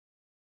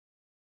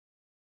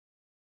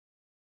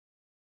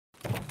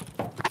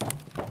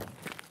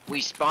We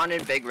spawned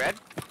in Big Red.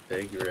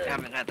 Big Red.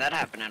 Haven't had that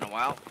happen in a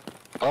while.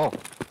 Oh.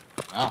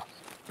 Wow.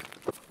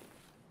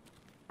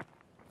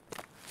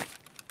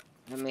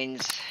 That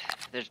means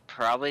there's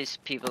probably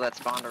people that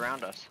spawned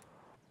around us.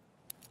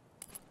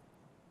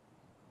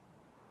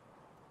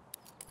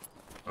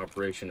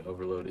 Operation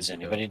Overload Is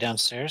anybody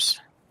downstairs?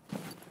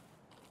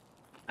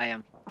 I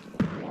am.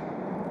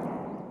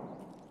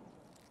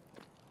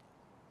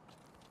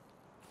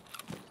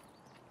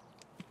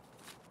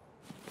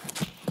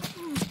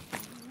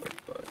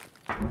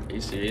 Are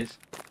you serious?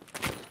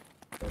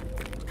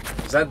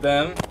 Is that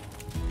them?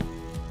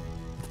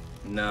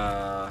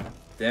 Nah.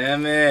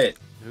 Damn it.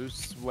 Who's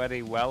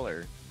Sweaty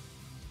Weller?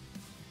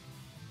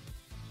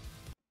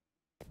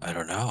 I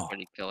don't know.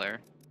 Pretty killer.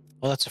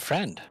 Well, that's a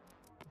friend.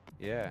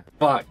 Yeah.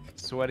 Fuck.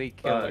 Sweaty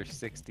Killer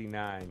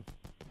 69.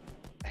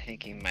 I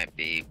think he might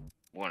be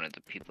one of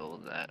the people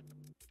that.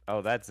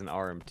 Oh, that's an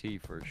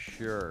RMT for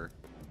sure.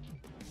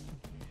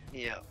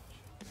 Yeah.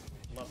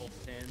 Level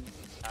 10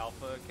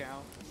 alpha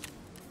account.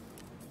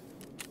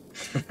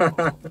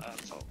 Oh,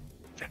 that's all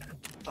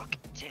fucking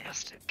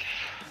fantastic.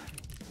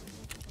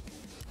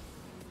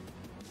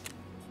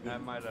 I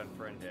might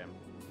unfriend him.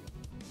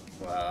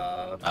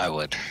 Wow. I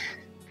would.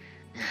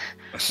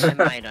 I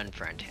might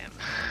unfriend him.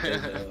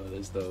 No,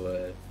 there's no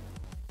way.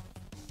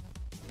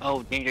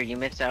 Oh, Ginger, you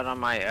missed out on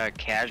my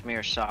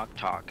cashmere sock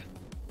talk.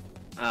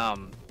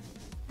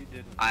 You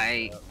didn't.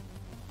 I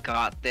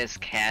got this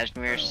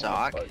cashmere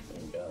sock.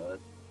 Fucking God.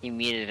 He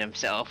muted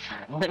himself.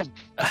 That's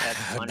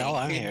funny. No,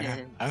 I'm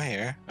here. I'm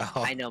here. Oh.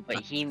 I know, but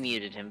he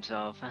muted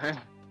himself.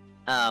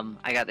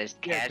 I got this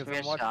Yeah, 'cause cashmere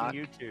I'm sock.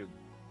 watching YouTube.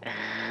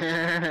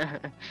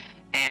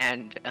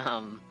 And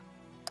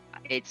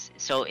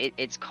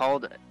it's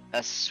called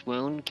a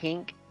swoon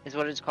kink is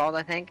what it's called,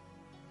 I think.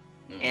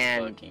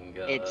 And Fucking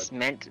God. it's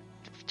meant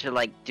to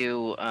like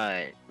do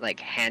like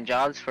hand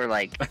jobs for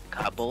like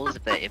couples.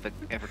 if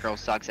a girl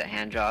sucks at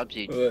hand jobs,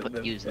 you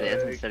use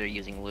this instead of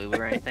using lube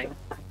or anything.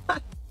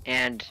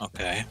 And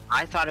Okay.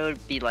 I thought it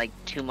would be like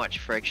too much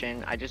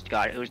friction. I just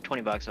got it. It was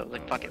 $20. So I was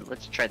like, fuck it,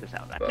 let's try this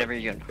out. I've never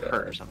even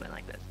heard of something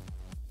like this.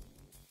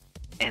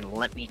 And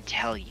let me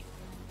tell you,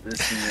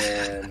 This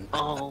man.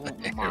 oh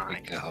Here my we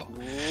go.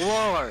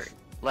 lord,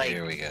 like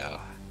Here we go.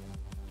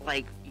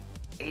 like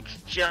it's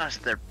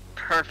just the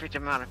perfect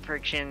amount of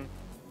friction.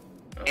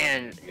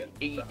 And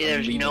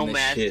there's no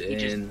mess. You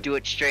just do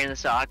it straight in the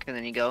sock, and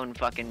then you go and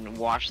fucking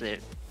wash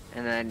it,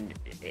 and then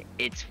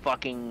it's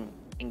fucking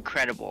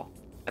incredible.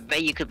 I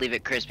bet you could leave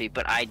it crispy,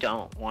 but I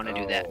don't want to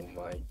do that. Oh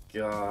my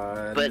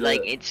God. But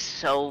like, it's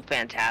so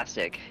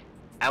fantastic.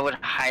 I would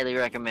highly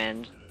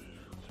recommend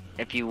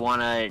if you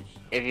wanna,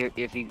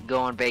 if you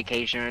go on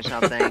vacation or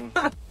something,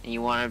 and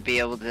you wanna be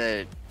able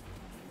to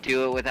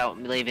do it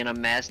without leaving a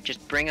mess,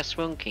 just bring a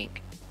swoon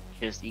kink.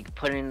 Just you can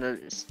put it in the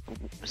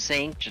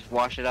sink, just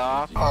wash it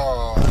off.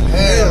 Oh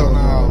hell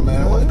no,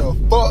 man! What the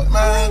fuck,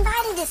 man?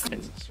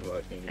 Jesus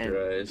fucking And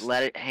Christ.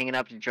 let it hang it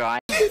up to dry.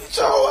 Get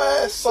your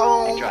ass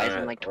on. It dries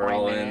in like 20 we're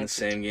all minutes. in the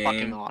same it's game.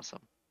 fucking awesome.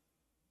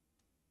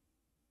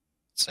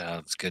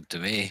 Sounds good to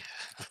me.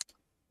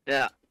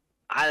 Yeah,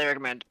 highly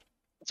recommend.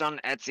 It's on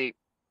Etsy.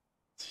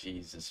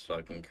 Jesus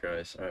fucking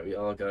Christ. Alright, we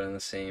all got in the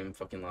same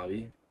fucking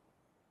lobby.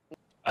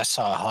 I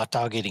saw a hot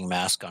dog eating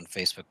mask on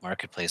Facebook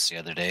Marketplace the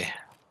other day.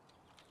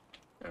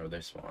 Oh,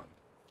 there's Swan.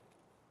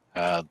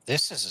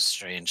 This is a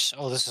strange.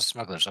 Oh, this is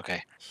smugglers.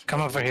 Okay,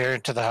 come over here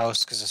into the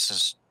house because this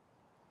is.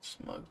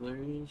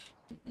 Smugglers?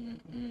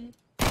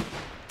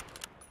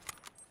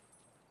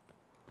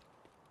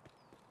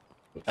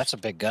 That's a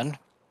big gun.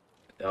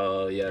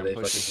 Oh, yeah, I'm they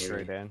pushing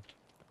fucking straight hear in.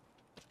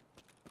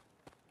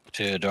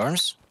 To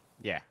dorms.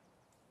 Yeah.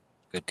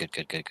 Good, good,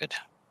 good, good, good.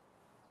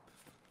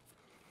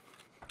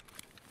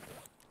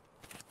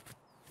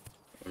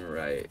 me.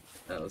 Right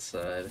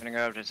outside. I'm gonna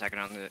go up to a second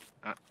on the.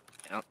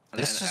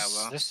 This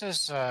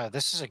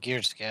is a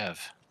geared scav.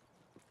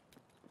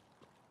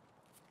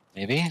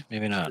 Maybe,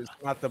 maybe not. It's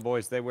not the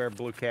boys. They wear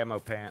blue camo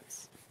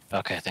pants.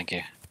 Okay, thank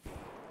you.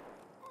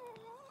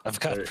 I've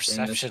got They're in this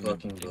perception,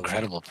 fucking building.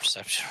 incredible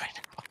perception right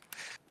now.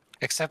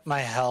 Except my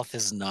health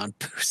is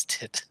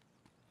non-boosted.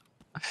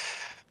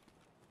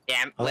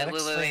 Damn. Well, Wait, that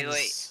wait, wait, wait,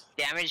 wait. explains-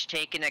 Damage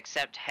taken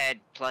except head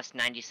plus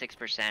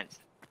 96%.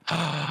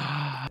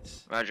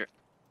 Roger.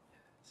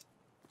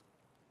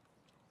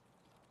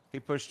 He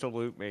pushed to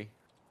loot me.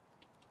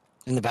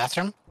 In the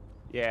bathroom?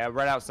 Yeah,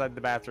 right outside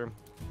the bathroom.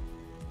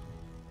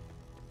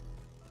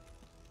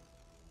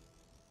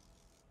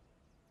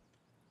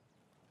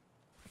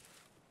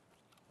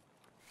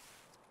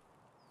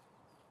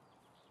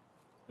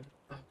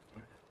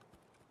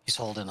 He's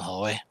holding the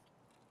hallway.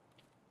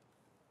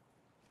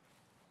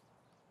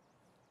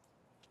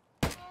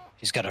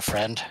 He's got a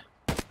friend.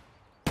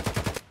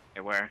 Hey,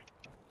 where?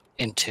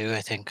 In two,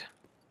 I think.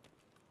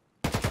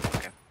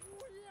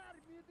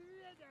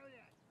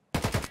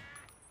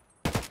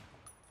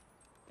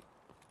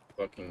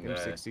 Fucking guy.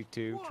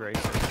 M62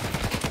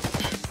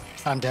 Tracer.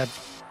 I'm dead.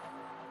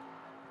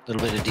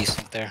 Little bit of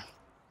desync there.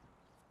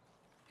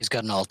 He's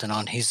got an Alton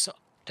on. He's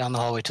down the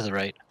hallway to the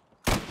right.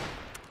 Okay,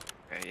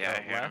 yeah,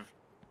 I hear him.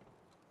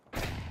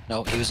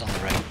 No, he was on the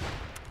right.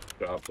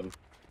 Dropped him.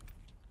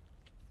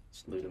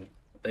 Just loot him.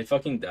 They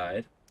fucking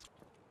died.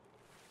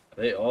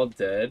 Are they all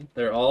dead?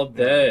 They're all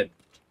dead.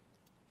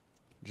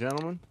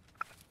 Gentlemen?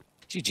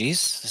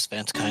 GG's. This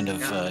vent kind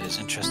of is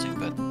interesting,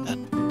 but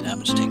that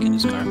damage taken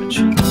is garbage.